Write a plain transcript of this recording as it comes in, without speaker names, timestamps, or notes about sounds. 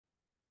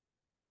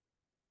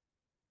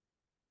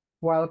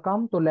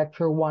Welcome to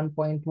Lecture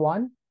 1.1,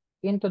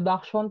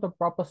 Introduction to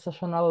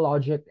Propositional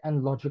Logic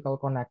and Logical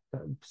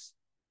Connectives.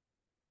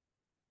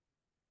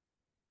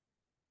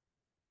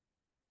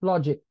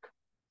 Logic.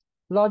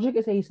 Logic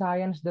is a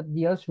science that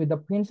deals with the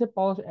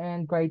principles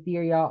and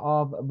criteria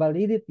of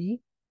validity,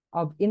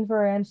 of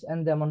inference,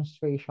 and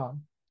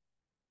demonstration.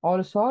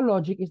 Also,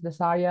 logic is the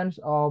science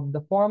of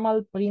the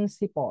formal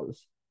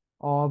principles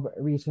of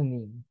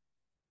reasoning.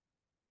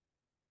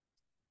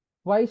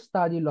 Why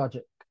study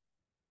logic?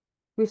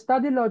 We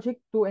study logic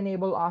to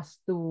enable us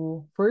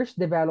to first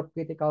develop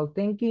critical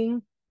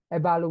thinking,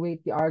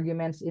 evaluate the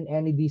arguments in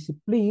any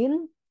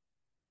discipline.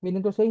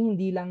 Meaning to say,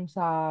 hindi lang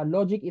sa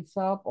logic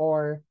itself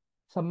or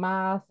sa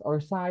math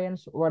or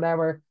science,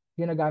 whatever,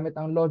 ginagamit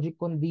ang logic,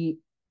 kundi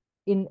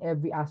in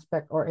every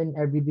aspect or in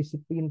every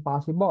discipline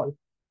possible,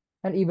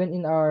 and even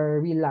in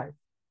our real life.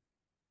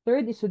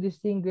 Third is to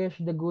distinguish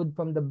the good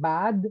from the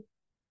bad,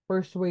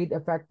 persuade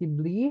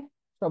effectively.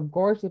 So of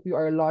course, if you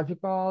are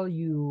logical,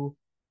 you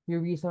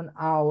reason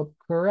out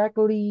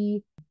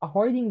correctly,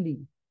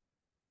 accordingly,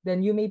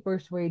 then you may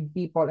persuade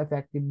people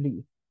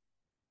effectively.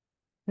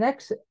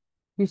 Next,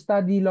 we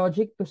study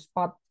logic to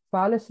spot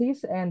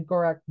fallacies and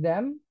correct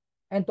them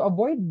and to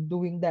avoid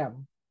doing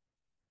them.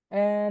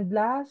 And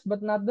last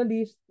but not the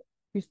least,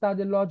 we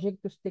study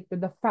logic to stick to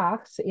the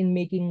facts in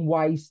making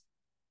wise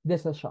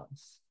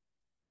decisions.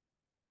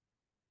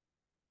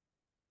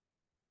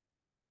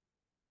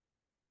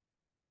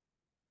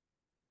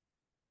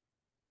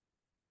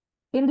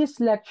 In this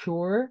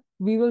lecture,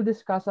 we will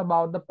discuss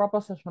about the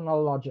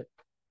propositional logic.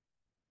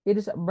 It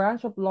is a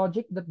branch of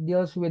logic that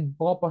deals with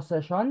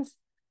propositions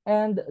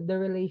and the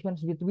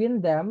relations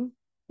between them,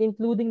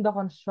 including the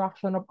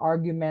construction of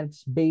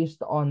arguments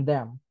based on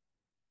them.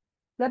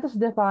 Let us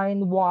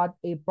define what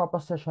a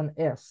proposition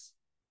is.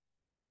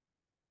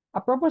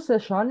 A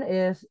proposition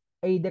is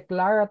a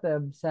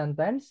declarative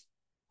sentence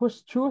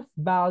whose truth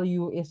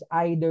value is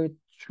either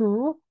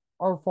true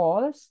or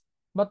false,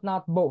 but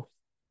not both.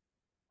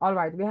 All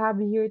right, we have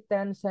here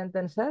 10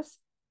 sentences.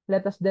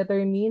 Let us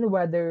determine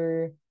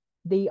whether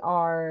they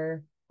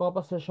are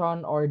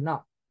proposition or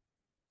not.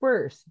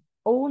 First,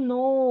 oh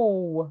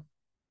no,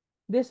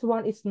 this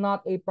one is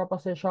not a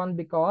proposition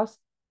because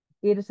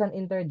it is an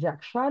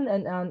interjection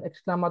and an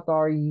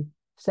exclamatory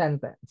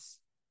sentence.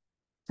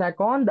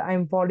 Second,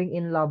 I'm falling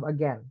in love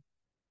again.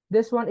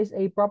 This one is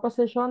a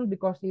proposition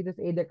because it is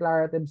a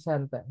declarative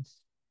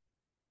sentence.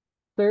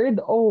 Third,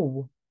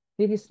 oh,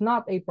 this is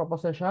not a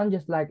proposition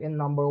just like in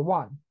number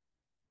one.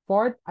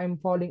 Fourth, I'm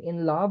falling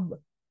in love.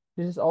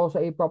 This is also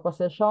a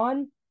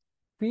proposition.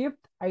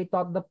 Fifth, I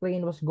thought the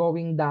plane was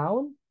going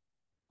down.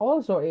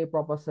 Also a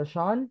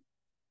proposition.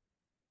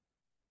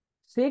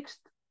 Sixth,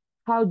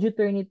 how'd you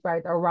turn it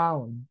right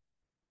around?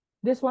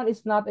 This one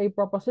is not a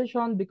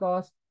proposition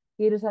because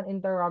it is an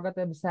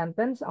interrogative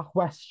sentence, a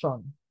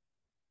question.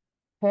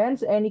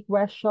 Hence, any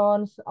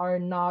questions are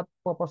not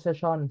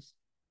propositions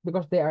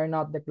because they are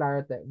not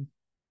declarative.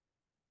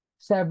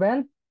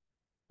 Seventh,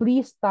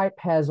 please type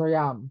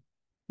Hezram.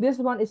 This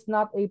one is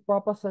not a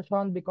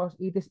proposition because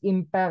it is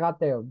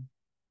imperative.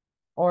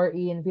 Or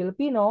in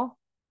Filipino,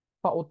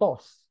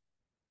 pautos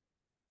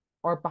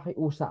or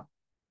pakiusap.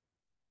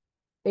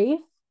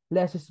 Eighth,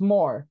 less is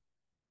more.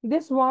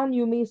 This one,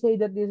 you may say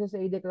that this is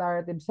a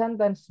declarative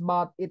sentence,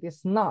 but it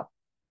is not.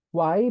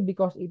 Why?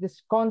 Because it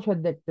is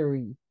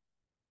contradictory.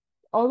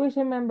 Always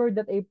remember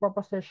that a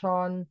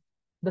proposition,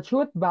 the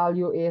truth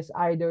value is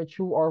either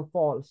true or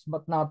false,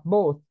 but not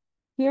both.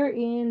 Here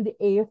in the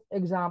eighth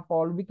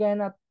example, we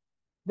cannot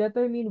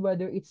determine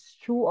whether it's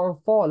true or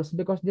false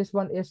because this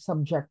one is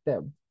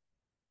subjective.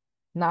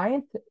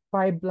 Ninth,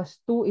 5 plus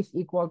 2 is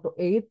equal to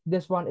 8.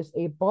 This one is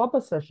a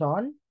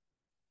proposition.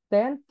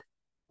 10th,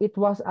 it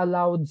was a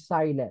loud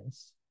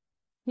silence.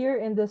 Here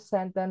in this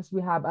sentence,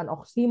 we have an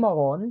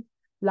oxymoron,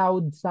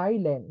 loud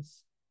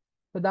silence.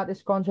 So that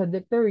is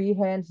contradictory,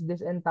 hence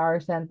this entire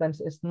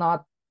sentence is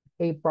not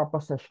a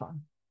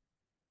proposition.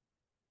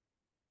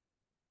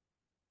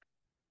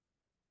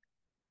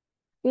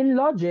 In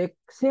logic,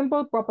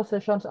 simple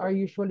propositions are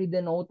usually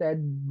denoted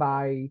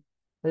by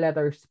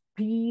letters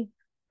P,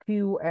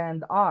 Q,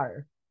 and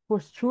R,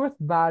 whose truth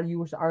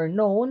values are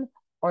known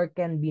or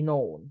can be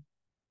known.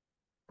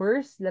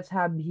 First, let's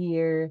have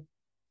here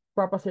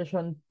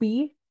proposition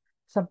P,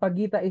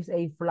 Sampaguita is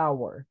a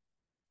flower.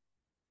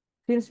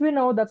 Since we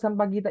know that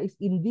Sampaguita is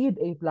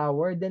indeed a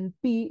flower, then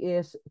P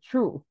is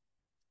true.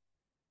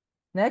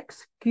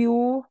 Next,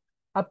 Q,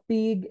 a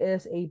pig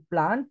is a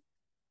plant.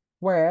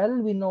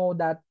 Well, we know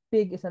that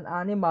pig is an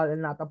animal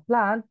and not a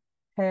plant,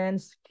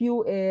 hence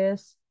Q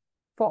is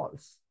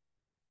false.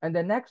 And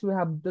the next we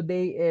have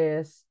today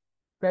is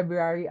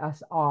February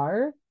as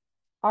R.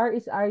 R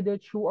is either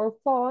true or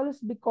false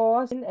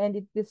because, and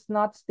it is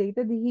not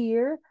stated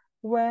here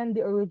when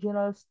the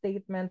original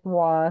statement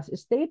was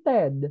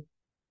stated.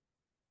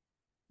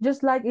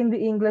 Just like in the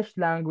English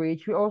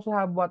language, we also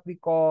have what we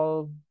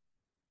call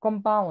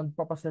compound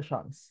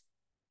propositions.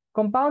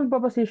 Compound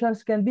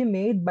propositions can be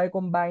made by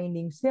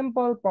combining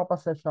simple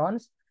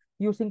propositions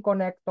using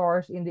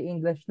connectors in the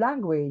English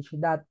language.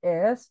 That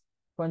is,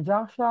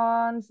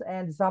 conjunctions,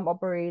 and some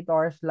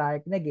operators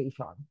like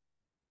negation.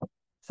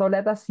 So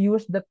let us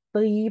use the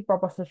three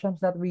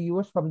propositions that we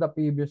used from the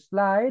previous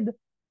slide.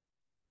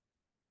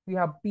 We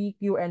have P,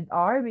 Q, and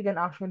R. We can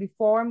actually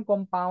form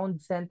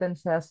compound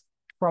sentences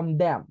from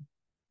them.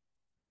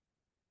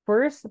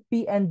 First,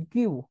 P and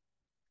Q.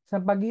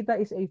 Sampaguita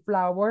is a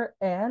flower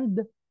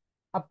and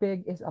a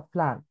pig is a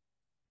plant.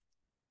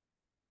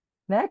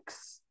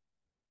 Next,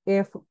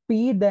 if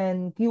P,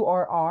 then Q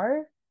or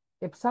R.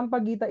 If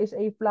Sampaguita is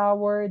a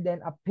flower,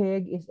 then a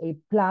pig is a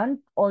plant,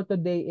 or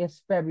today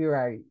is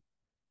February.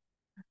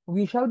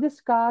 We shall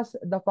discuss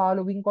the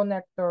following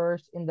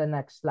connectors in the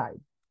next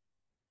slide.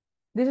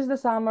 This is the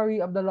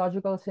summary of the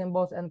logical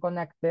symbols and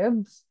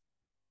connectives.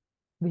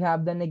 We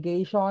have the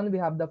negation, we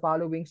have the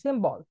following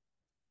symbol.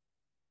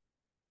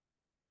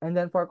 And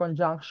then for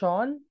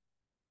conjunction,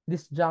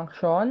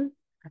 disjunction,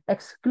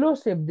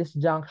 exclusive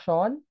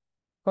disjunction,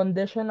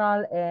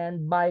 conditional,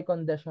 and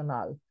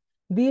biconditional.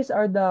 These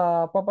are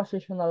the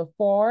propositional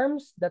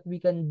forms that we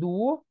can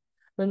do.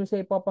 When we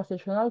say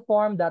propositional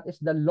form, that is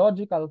the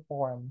logical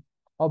form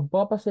of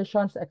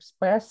propositions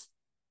expressed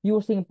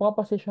using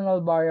propositional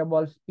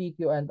variables P,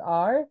 Q, and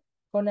R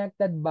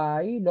connected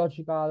by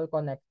logical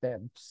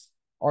connectives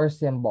or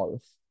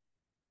symbols.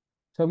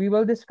 So we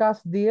will discuss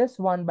this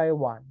one by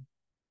one.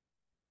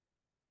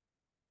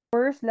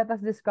 First, let us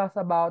discuss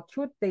about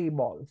truth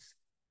tables.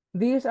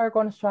 These are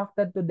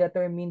constructed to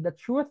determine the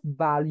truth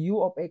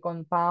value of a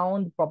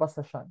compound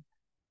proposition.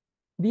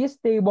 These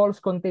tables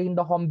contain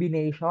the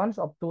combinations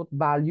of truth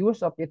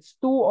values of its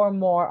two or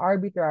more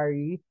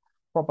arbitrary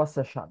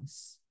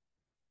propositions.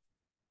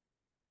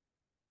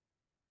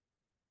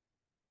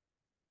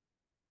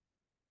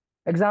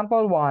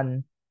 Example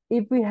 1.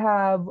 If we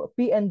have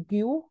P and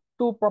Q,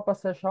 two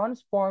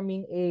propositions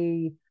forming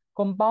a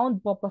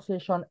compound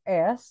proposition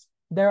S,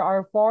 there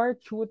are four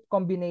truth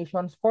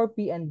combinations for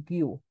P and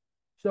Q.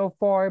 So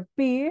for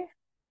P,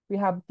 we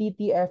have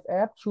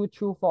TTFF, true,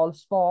 true,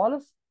 false,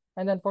 false.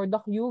 And then for the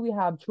Q, we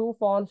have true,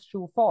 false,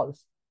 true,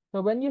 false.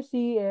 So when you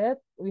see it,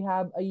 we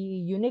have a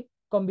unique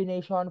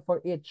combination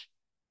for each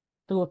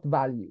truth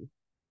value.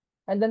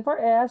 And then for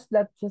S,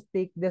 let's just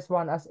take this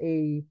one as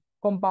a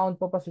compound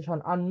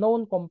proposition,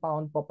 unknown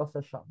compound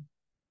proposition.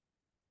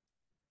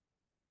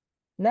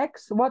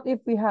 Next, what if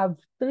we have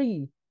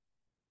three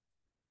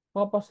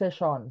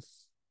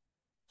propositions?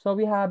 So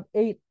we have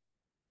 8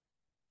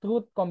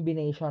 truth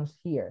combinations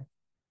here.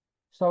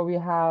 So we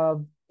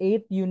have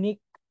 8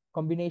 unique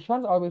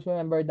combinations. Always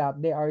remember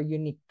that they are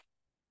unique.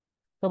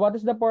 So what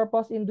is the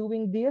purpose in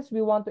doing this?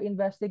 We want to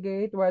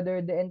investigate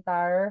whether the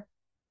entire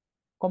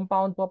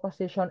compound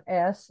proposition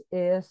S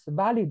is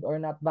valid or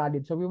not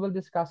valid. So we will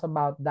discuss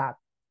about that.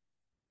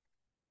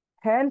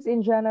 Hence,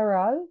 in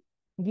general,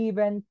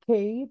 given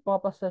K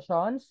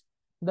propositions,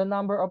 the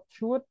number of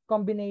truth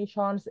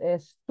combinations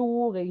is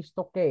 2 raised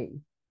to K.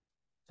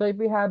 So if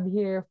we have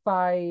here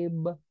 5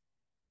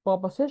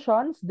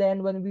 propositions,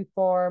 then when we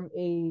form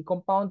a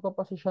compound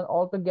proposition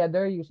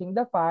altogether using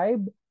the 5,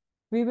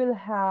 we will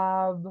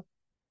have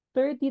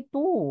 32,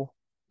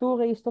 2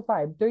 raised to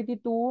 5,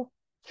 32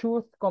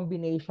 truth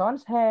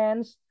combinations,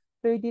 hence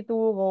 32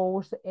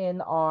 rows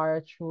in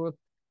our truth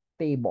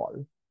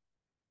table.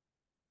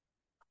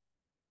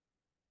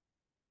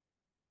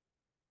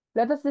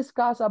 Let us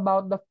discuss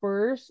about the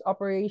first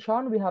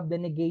operation. We have the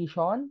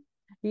negation.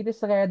 It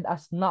is read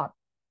as not.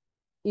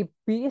 If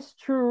P is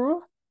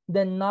true,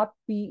 then not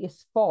P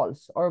is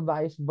false, or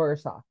vice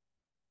versa.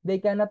 They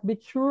cannot be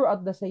true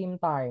at the same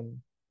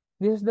time.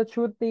 This is the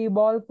truth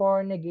table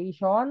for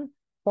negation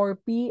for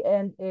P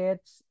and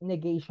its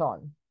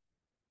negation.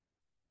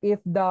 If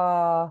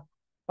the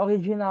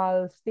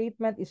original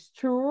statement is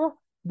true,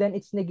 then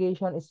its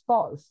negation is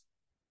false.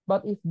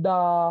 But if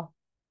the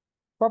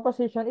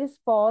proposition is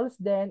false,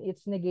 then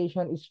its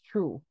negation is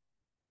true.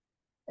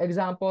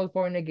 Example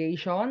for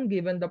negation,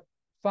 given the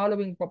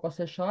following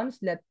propositions,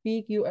 let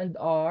P, Q, and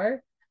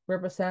R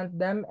represent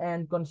them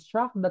and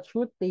construct the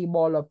truth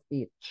table of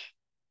each.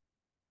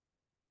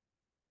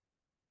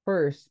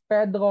 First,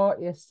 Pedro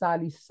is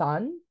Sally's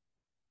son.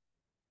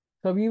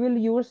 So we will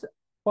use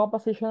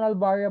propositional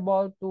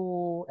variable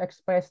to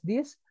express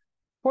this.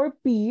 For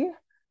P,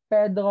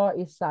 Pedro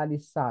is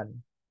Sally's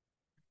son.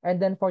 And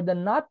then for the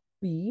not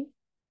P,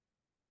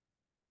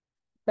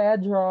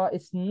 Pedro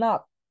is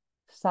not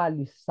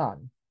Sally's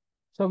son.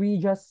 So we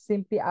just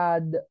simply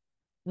add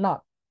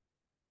not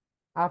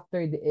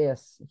after the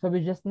is. So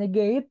we just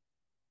negate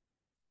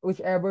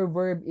whichever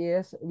verb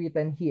is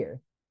written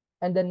here.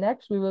 And then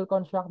next, we will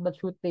construct the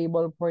truth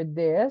table for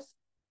this.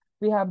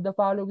 We have the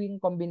following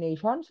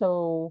combination.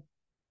 So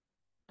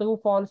true,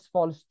 false,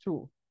 false,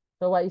 true.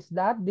 So why is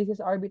that? This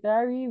is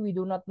arbitrary. We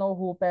do not know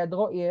who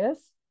Pedro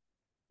is,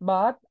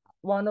 but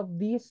one of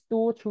these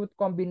two truth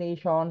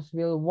combinations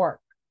will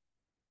work.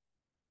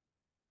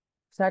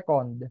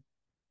 Second,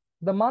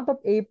 the month of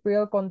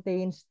April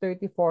contains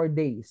 34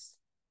 days.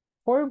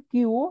 For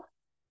Q,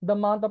 the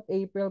month of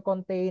April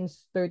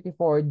contains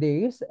 34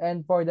 days.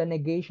 And for the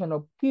negation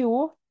of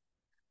Q,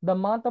 the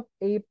month of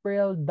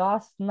April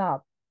does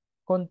not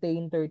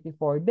contain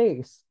 34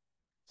 days.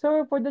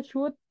 So for the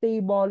truth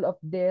table of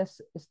this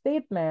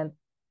statement,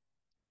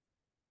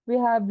 we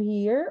have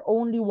here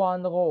only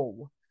one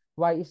row.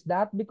 Why is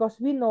that? Because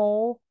we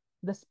know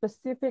the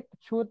specific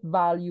truth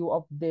value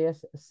of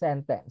this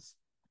sentence.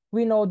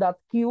 We know that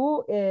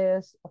Q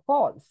is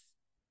false.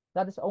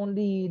 That is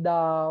only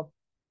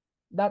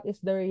that is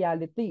the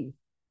reality.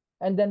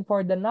 And then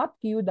for the not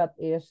Q, that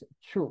is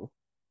true.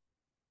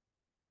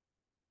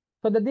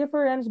 So the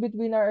difference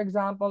between our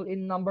example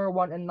in number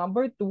 1 and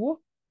number 2,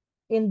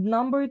 in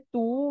number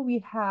 2,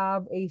 we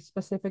have a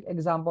specific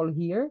example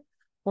here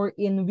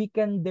wherein we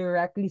can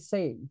directly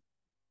say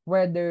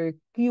whether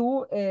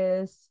Q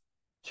is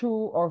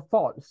true or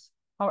false.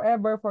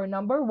 However, for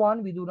number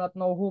 1, we do not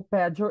know who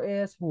Pedro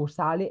is, who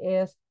Sally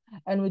is,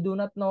 and we do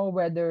not know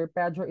whether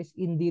Pedro is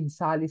indeed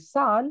Sally's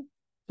son.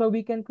 So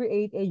we can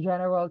create a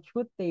general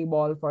truth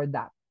table for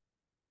that.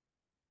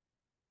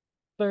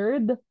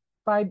 Third,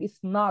 5 is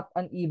not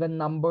an even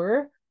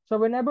number. So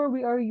whenever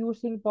we are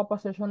using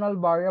propositional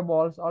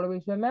variables,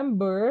 always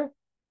remember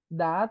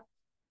that,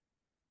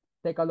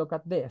 take a look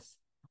at this.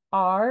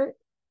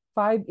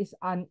 R5 is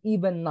an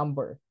even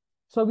number.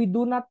 So we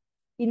do not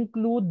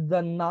include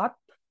the not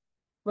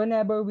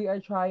whenever we are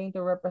trying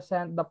to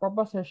represent the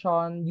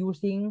proposition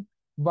using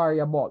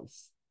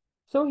variables.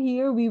 So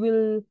here we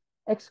will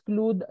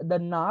exclude the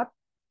not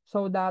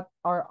so that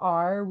our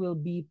R will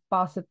be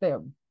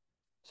positive.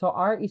 So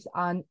R is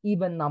an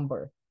even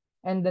number.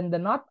 And then the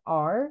not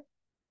R,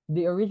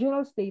 the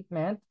original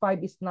statement,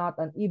 5 is not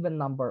an even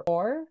number.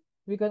 Or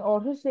we can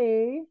also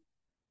say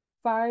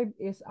 5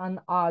 is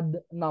an odd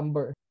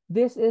number.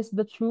 This is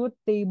the truth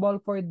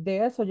table for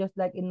this. So just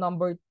like in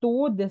number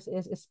 2, this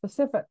is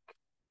specific.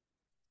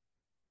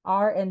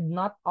 R and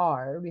not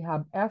R, we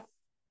have F,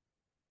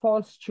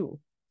 false, true.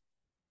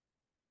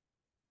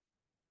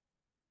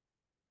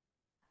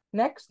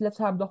 Next, let's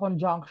have the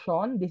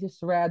conjunction. This is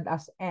read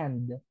as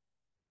and.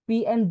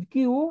 P and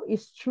Q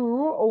is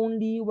true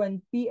only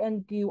when P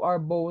and Q are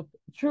both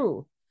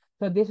true.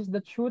 So this is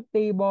the truth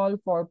table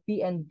for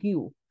P and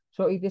Q.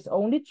 So it is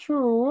only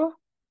true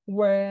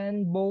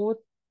when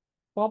both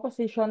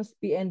propositions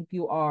P and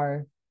Q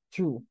are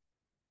true.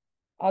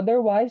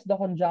 Otherwise, the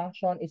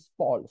conjunction is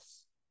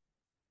false.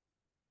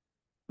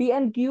 P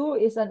and Q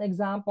is an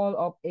example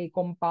of a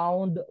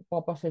compound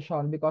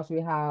proposition because we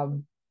have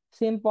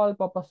simple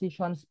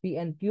propositions P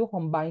and Q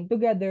combined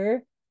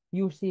together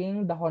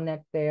using the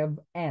connective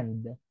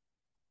and.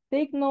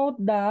 Take note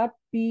that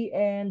P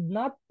and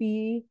not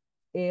P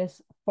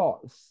is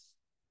false.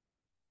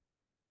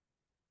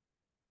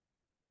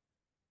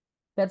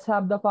 Let's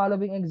have the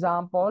following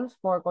examples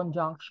for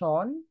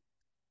conjunction.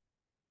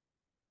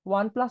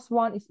 1 plus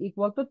 1 is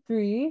equal to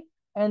 3,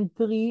 and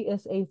 3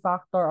 is a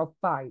factor of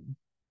 5.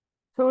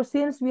 So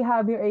since we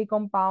have here a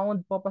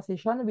compound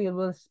proposition, we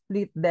will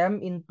split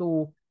them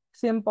into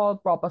simple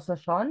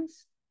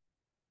propositions.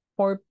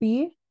 For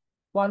P,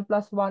 1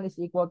 plus 1 is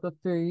equal to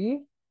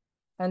 3.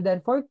 And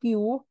then for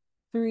Q,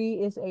 3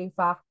 is a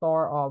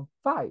factor of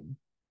 5.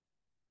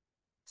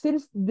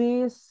 Since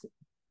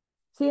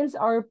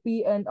our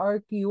P and our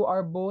Q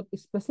are both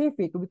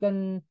specific, we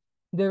can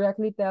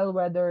directly tell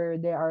whether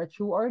they are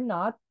true or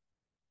not.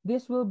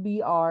 This will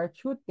be our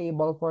truth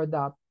table for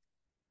that.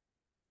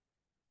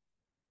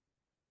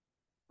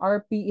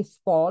 Our P is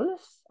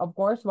false. Of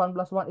course, 1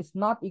 plus 1 is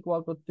not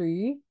equal to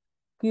 3.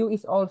 Q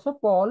is also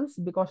false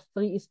because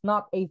 3 is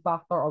not a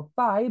factor of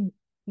 5.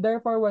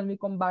 Therefore, when we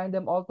combine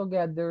them all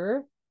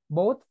together,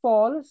 both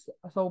false.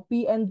 So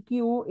P and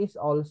Q is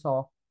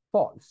also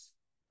false.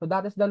 So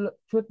that is the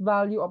truth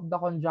value of the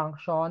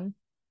conjunction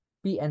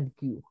P and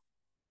Q.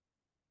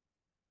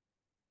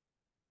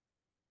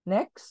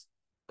 Next,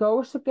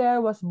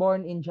 Kosuke was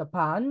born in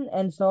Japan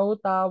and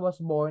Sota was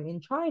born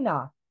in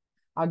China.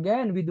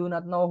 Again, we do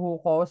not know who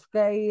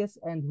Kosuke is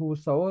and who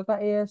Sota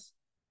is.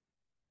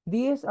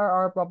 These are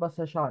our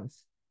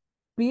propositions.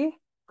 P,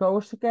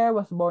 Kosuke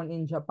was born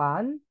in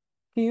Japan.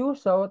 Q,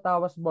 Sota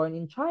was born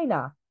in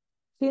China.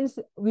 Since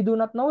we do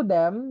not know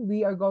them,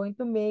 we are going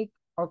to make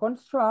or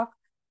construct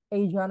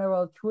a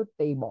general truth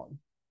table.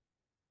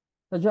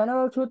 The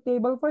general truth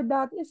table for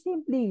that is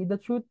simply the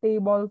truth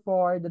table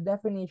for the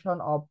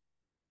definition of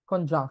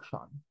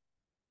conjunction.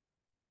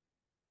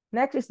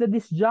 Next is the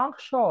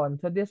disjunction.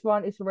 So this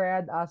one is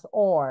read as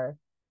or.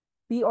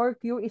 P or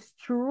Q is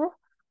true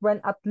when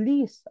at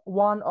least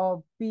one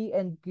of P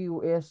and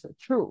Q is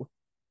true.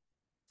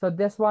 So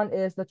this one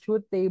is the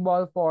truth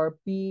table for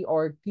P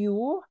or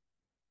Q.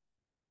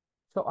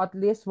 So at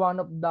least one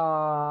of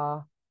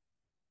the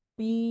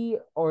P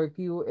or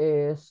Q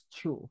is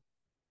true.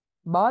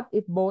 But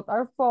if both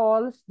are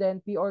false,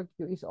 then P or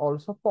Q is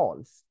also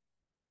false.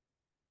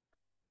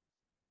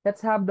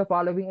 Let's have the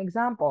following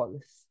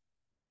examples.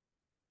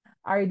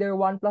 Either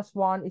 1 plus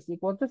 1 is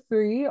equal to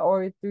 3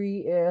 or 3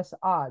 is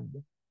odd.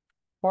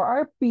 For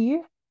our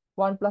P,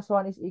 1 plus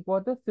 1 is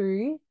equal to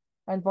 3.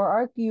 And for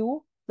our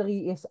Q,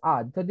 3 is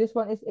odd. So this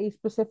one is a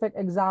specific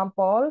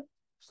example.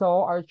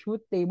 So our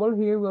truth table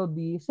here will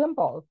be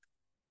simple.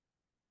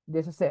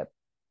 This is it.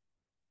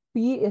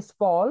 P is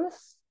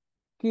false.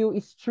 Q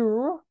is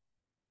true.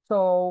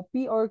 So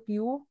P or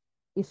Q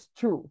is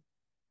true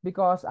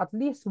because at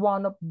least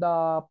one of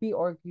the P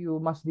or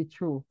Q must be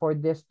true for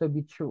this to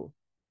be true.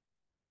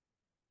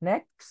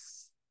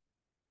 Next,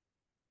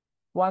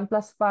 1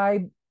 plus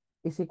 5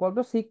 is equal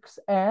to 6,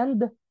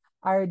 and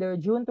either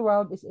June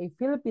 12 is a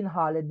Philippine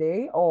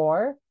holiday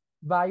or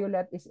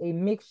violet is a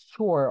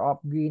mixture of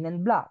green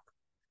and black.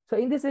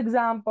 So in this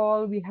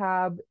example, we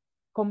have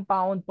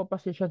compound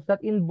propositions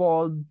that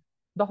involve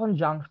the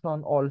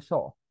conjunction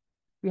also.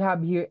 We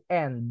have here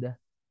and.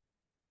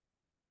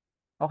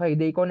 Okay,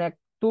 they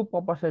connect two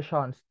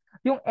propositions.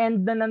 Yung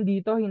and na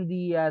nandito,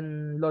 hindi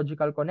yan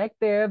logical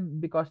connective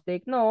because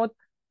take note,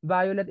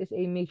 violet is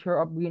a mixture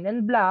of green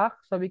and black,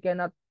 so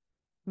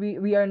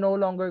we are no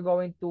longer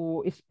going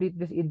to split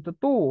this into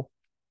two.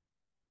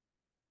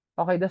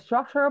 Okay, the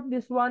structure of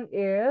this one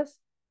is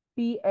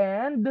P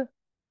and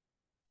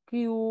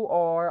Q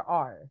or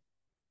R.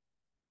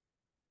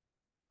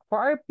 For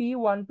our P,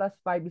 1 plus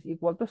 5 is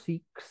equal to 6.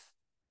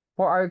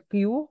 For our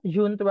Q,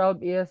 June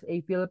 12 is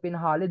a Philippine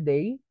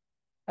holiday.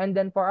 And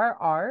then for our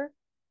R,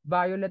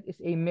 violet is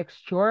a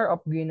mixture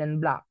of green and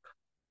black.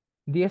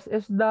 This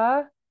is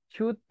the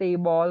truth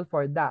table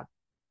for that.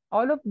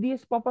 All of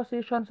these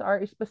propositions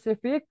are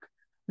specific.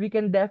 We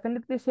can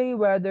definitely say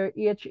whether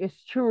each is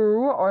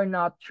true or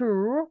not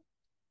true.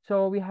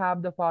 So we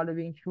have the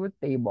following truth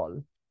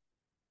table.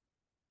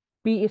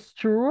 P is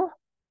true,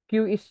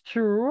 Q is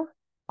true,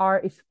 R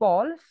is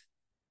false.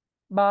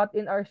 But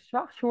in our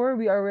structure,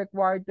 we are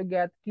required to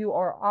get Q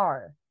or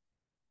R.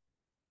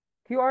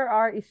 Q or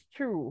R is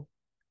true.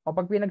 O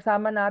pag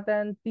pinagsama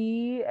natin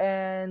P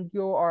and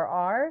Q or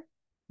R,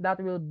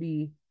 that will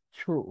be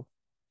true.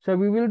 So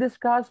we will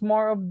discuss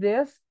more of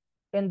this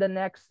in the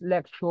next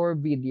lecture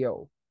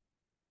video.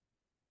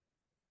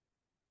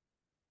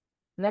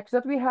 Next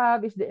that we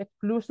have is the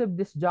exclusive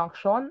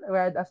disjunction,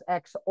 read as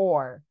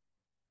XOR.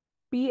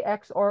 P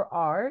XOR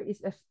R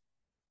is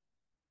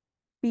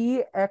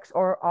P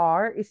XOR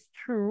R is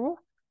true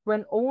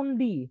when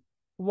only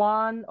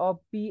one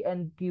of P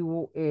and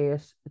Q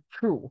is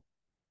true.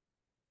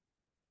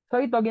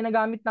 So ito,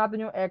 ginagamit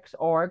natin yung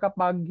XOR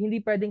kapag hindi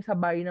pwedeng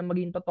sabay na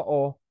maging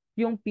totoo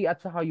yung P at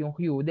saka yung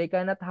Q. They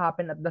cannot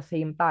happen at the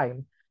same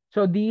time.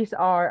 So these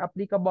are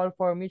applicable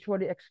for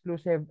mutually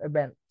exclusive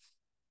events.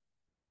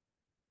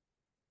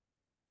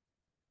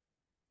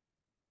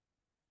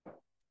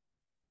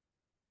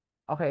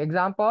 Okay,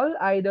 example,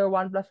 either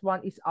 1 plus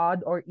 1 is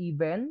odd or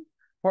even.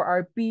 For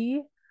our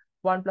P,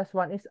 1 plus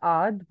 1 is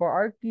odd. For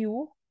our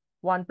Q,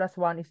 1 plus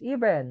 1 is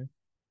even.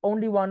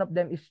 Only one of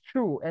them is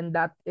true, and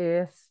that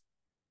is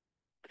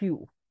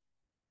Q.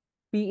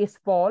 P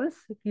is false,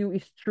 Q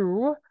is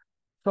true.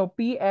 So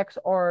PX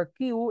or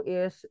Q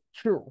is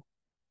true.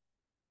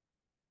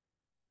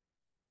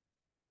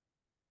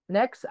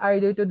 Next,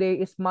 either today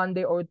is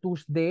Monday or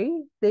Tuesday.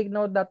 Take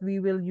note that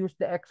we will use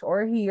the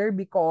XOR here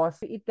because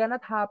it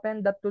cannot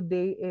happen that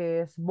today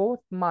is both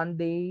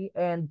Monday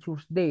and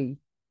Tuesday.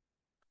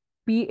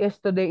 P is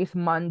today is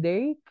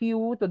Monday,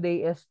 Q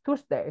today is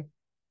Tuesday.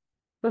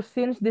 So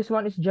since this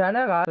one is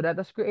general, so let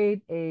us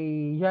create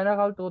a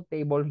general truth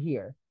table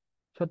here.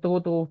 So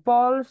true,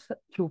 false,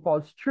 true,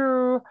 false,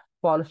 true,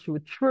 false, true,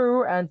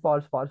 true, and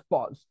false, false,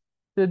 false.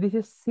 So this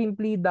is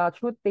simply the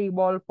truth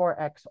table for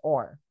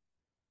XOR.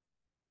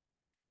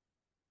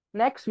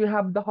 Next, we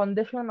have the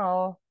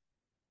conditional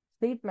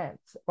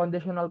statements,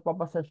 conditional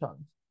propositions.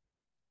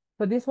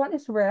 So this one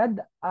is read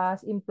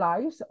as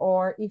implies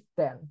or if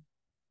then.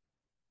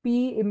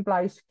 P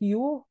implies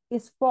Q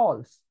is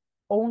false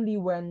only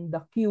when the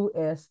Q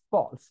is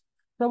false.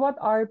 So what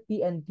are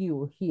P and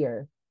Q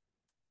here?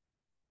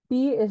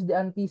 P is the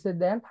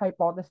antecedent,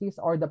 hypothesis,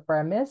 or the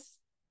premise.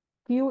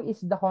 Q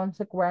is the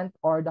consequent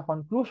or the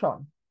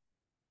conclusion.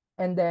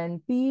 And then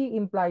P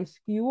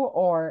implies Q,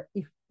 or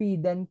if P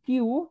then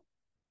Q,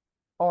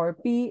 or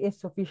P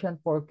is sufficient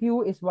for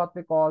Q is what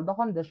we call the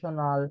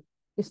conditional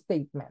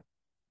statement.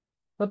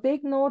 So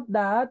take note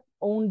that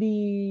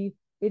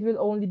it will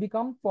only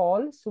become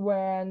false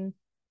when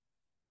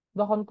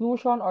the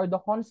conclusion or the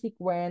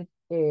consequent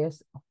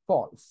is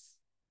false.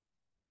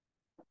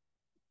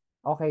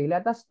 Okay,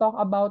 let us talk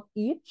about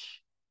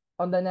each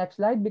on the next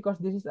slide because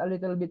this is a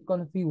little bit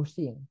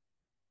confusing.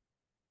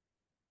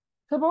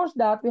 Suppose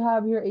that we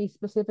have here a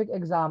specific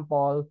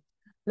example.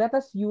 Let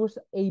us use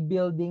a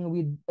building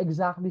with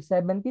exactly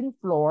 17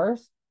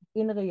 floors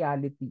in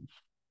reality.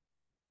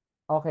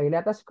 Okay,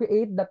 let us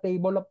create the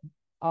table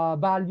of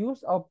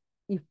values of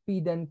if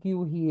P then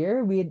Q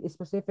here with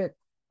specific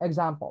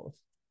examples.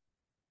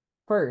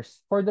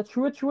 First, for the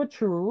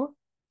true,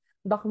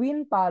 the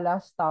Queen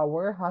Palace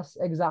Tower has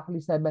exactly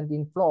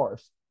 17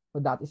 floors. So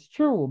that is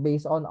true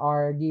based on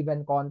our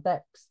given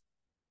context.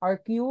 Our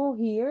Q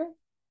here,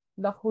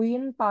 the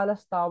Queen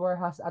Palace Tower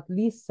has at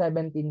least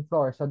 17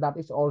 floors. So that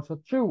is also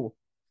true.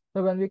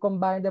 So when we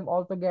combine them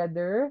all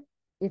together,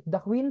 if the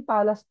Queen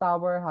Palace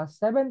Tower has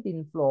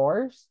 17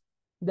 floors,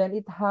 then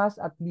it has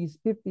at least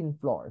 15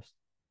 floors.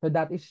 So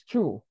that is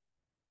true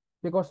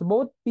because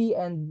both P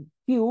and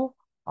Q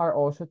are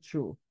also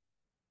true.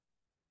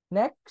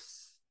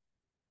 Next,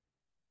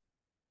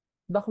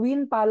 The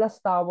Queen Palace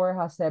Tower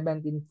has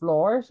 17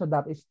 floors, so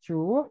that is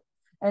true.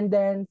 And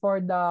then for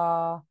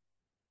the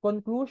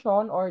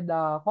conclusion or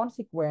the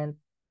consequent,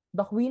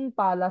 the Queen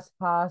Palace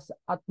has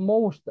at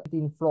most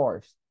 17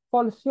 floors.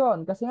 False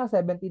yun, kasi nga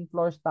 17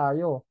 floors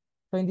tayo.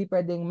 So hindi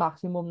pwedeng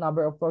maximum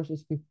number of floors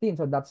is 15,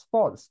 so that's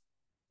false.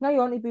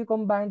 Ngayon, if you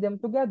combine them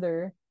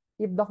together,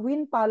 if the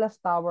Queen Palace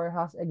Tower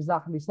has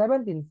exactly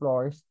 17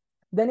 floors,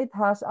 then it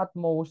has at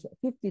most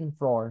 15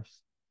 floors.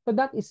 So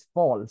that is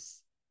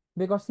false.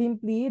 Because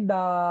simply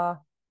the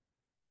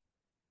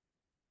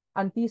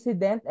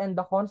antecedent and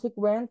the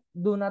consequent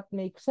do not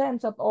make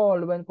sense at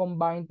all when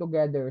combined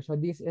together. So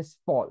this is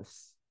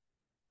false.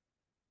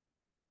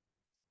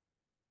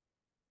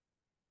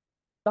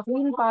 The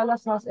Queen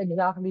Palace has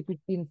exactly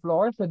 15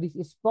 floors, so this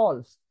is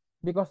false.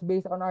 Because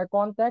based on our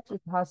context,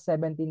 it has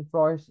 17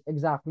 floors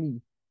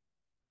exactly.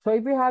 So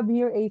if we have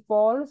here a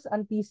false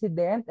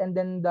antecedent and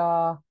then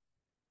the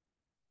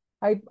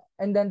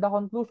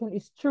conclusion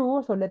is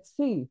true, so let's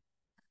see.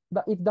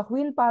 If the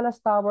Queen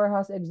Palace Tower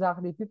has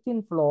exactly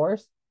 15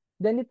 floors,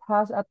 then it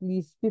has at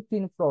least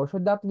 15 floors. So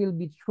that will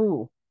be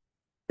true.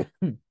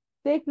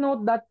 Take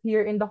note that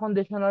here in the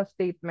conditional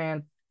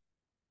statement,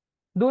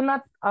 do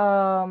not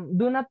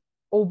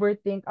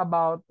overthink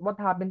about what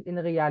happens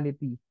in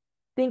reality.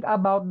 Think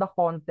about the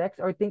context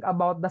or think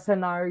about the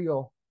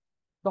scenario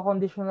the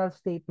conditional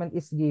statement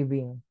is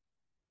giving.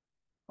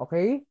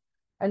 Okay?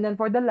 And then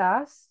for the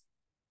last,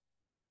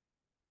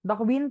 the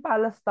Queen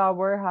Palace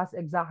Tower has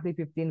exactly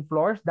 15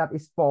 floors. That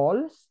is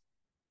false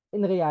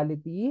in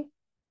reality.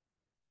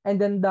 And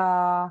then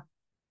the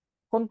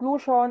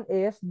conclusion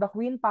is the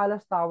Queen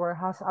Palace Tower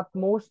has at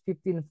most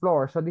 15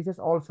 floors. So this is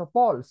also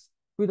false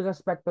with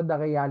respect to the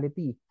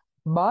reality.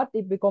 But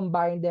if we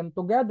combine them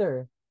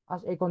together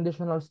as a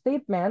conditional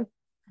statement,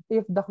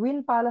 if the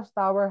Queen Palace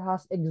Tower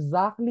has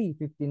exactly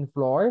 15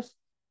 floors,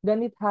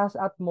 then it has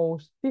at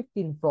most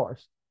 15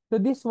 floors. So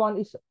this one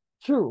is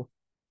true.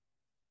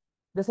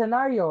 The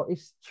scenario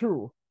is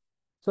true.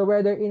 So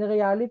whether in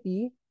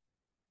reality,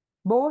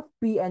 both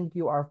P and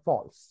Q are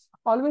false.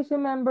 Always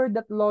remember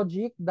that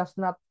logic does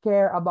not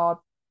care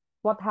about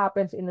what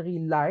happens in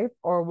real life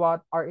or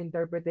what our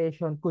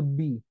interpretation could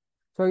be.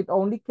 So it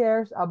only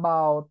cares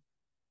about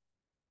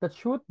the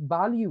truth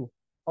value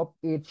of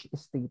each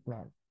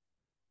statement.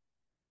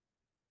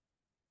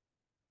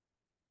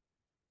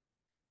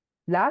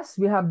 Last,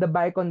 we have the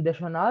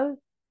biconditional.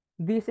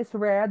 This is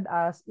read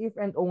as if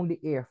and only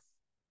if.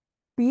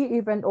 P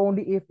if and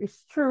only if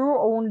is true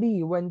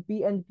only when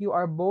P and Q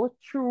are both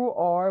true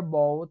or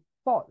both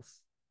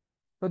false.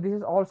 So this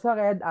is also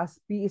read as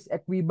P is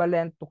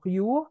equivalent to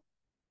Q,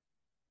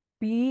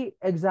 P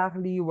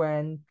exactly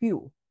when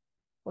Q.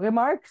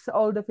 Remarks,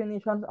 all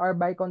definitions are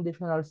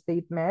biconditional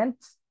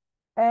statements,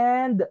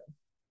 and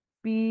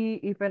P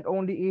if and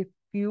only if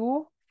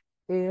Q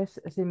is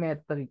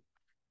symmetric.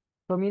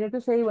 So meaning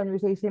to say, when we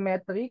say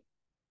symmetric,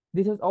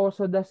 this is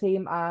also the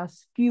same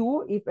as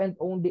Q if and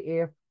only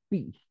if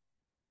P.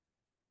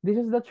 This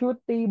is the truth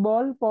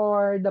table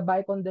for the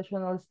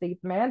biconditional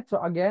statement.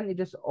 So again, it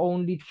is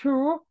only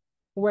true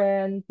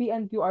when P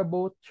and Q are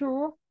both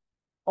true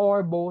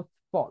or both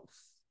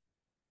false.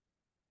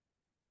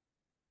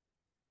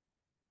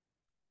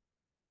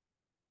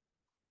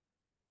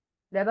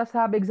 Let us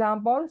have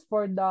examples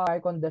for the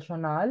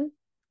biconditional.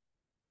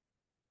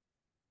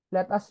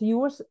 Let us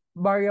use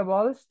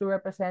variables to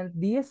represent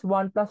this.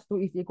 1 plus 2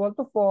 is equal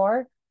to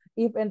 4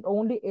 if and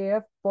only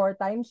if 4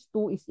 times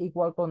 2 is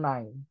equal to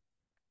 9.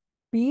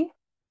 P,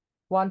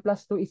 1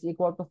 plus 2 is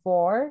equal to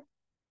 4.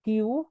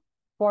 Q,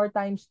 4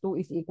 times 2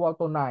 is equal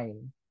to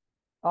 9.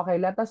 Okay,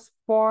 let us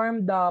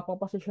form the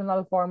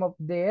propositional form of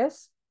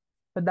this.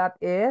 So that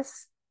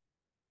is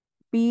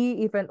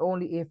P if and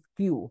only if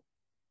Q.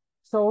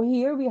 So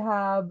here we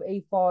have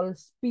a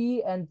false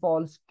P and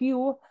false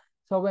Q.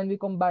 So when we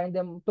combine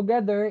them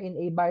together in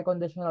a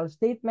biconditional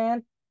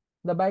statement,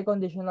 the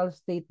biconditional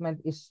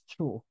statement is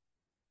true.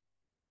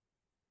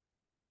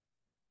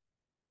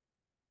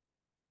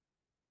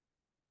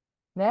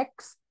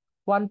 Next,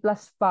 1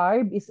 plus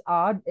 5 is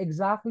odd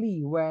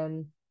exactly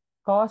when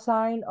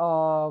cosine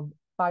of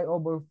pi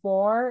over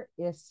 4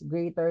 is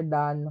greater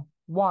than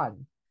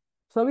 1.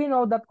 So we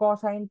know that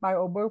cosine pi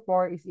over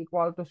 4 is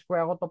equal to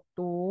square root of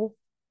 2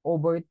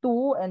 over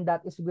 2, and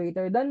that is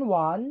greater than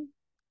 1.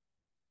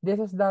 This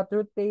is the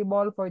truth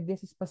table for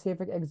this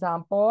specific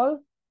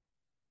example.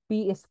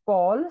 P is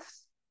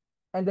false,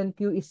 and then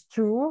Q is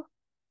true.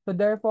 So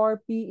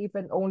therefore, P if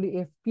and only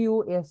if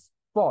Q is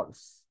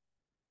false.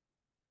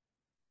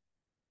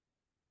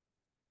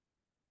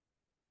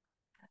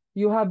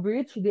 You have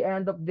reached the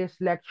end of this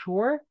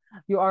lecture.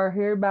 You are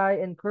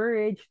hereby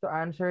encouraged to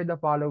answer the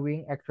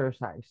following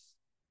exercise.